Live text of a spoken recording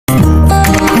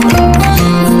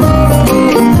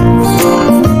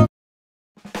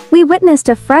We witnessed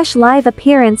a fresh live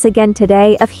appearance again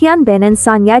today of Hyunbin and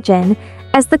Son Yejin,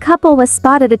 as the couple was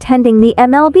spotted attending the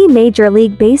MLB Major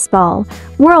League Baseball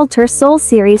World Tour Seoul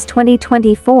Series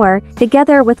 2024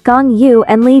 together with Gong Yoo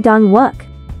and Wook.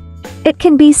 It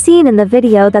can be seen in the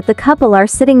video that the couple are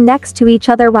sitting next to each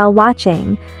other while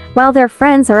watching, while their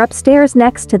friends are upstairs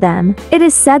next to them. It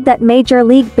is said that Major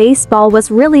League Baseball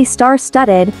was really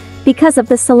star-studded because of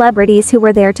the celebrities who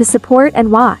were there to support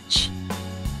and watch.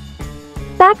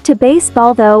 Back to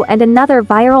baseball though, and another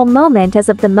viral moment as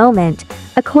of the moment.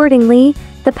 Accordingly,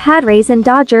 the Padres and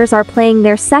Dodgers are playing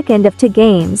their second of 2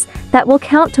 games that will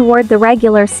count toward the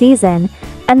regular season,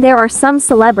 and there are some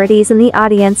celebrities in the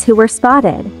audience who were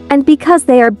spotted. And because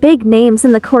they are big names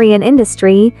in the Korean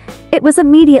industry, it was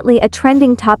immediately a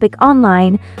trending topic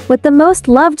online, with the most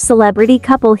loved celebrity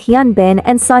couple Hyunbin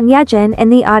and Son Yejin in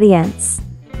the audience.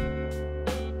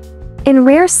 In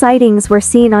rare sightings were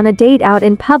seen on a date out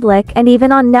in public and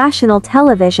even on national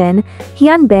television,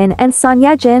 Hyunbin and Son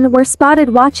Yejin were spotted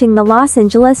watching the Los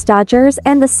Angeles Dodgers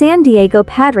and the San Diego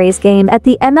Padres game at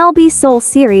the MLB Seoul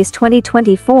Series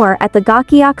 2024 at the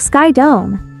Gakyeok Sky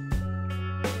Dome.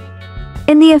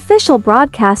 In the official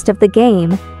broadcast of the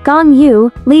game, Gong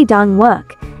Yoo,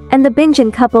 Wook, and the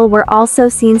Binjin couple were also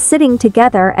seen sitting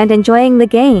together and enjoying the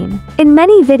game. In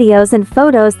many videos and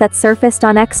photos that surfaced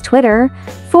on X Twitter,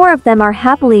 4 of them are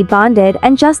happily bonded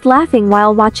and just laughing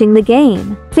while watching the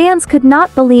game. Fans could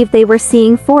not believe they were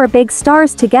seeing 4 big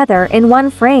stars together in one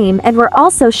frame and were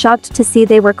also shocked to see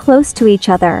they were close to each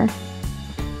other.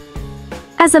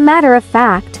 As a matter of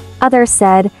fact, others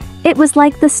said, it was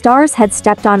like the stars had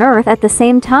stepped on Earth at the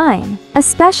same time.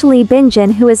 Especially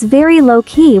Binjin, who is very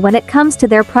low-key when it comes to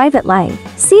their private life.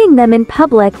 Seeing them in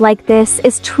public like this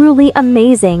is truly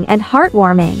amazing and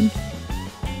heartwarming.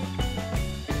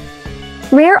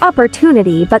 Rare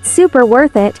opportunity but super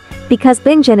worth it, because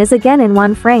Binjin is again in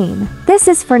one frame. This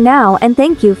is for now, and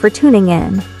thank you for tuning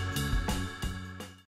in.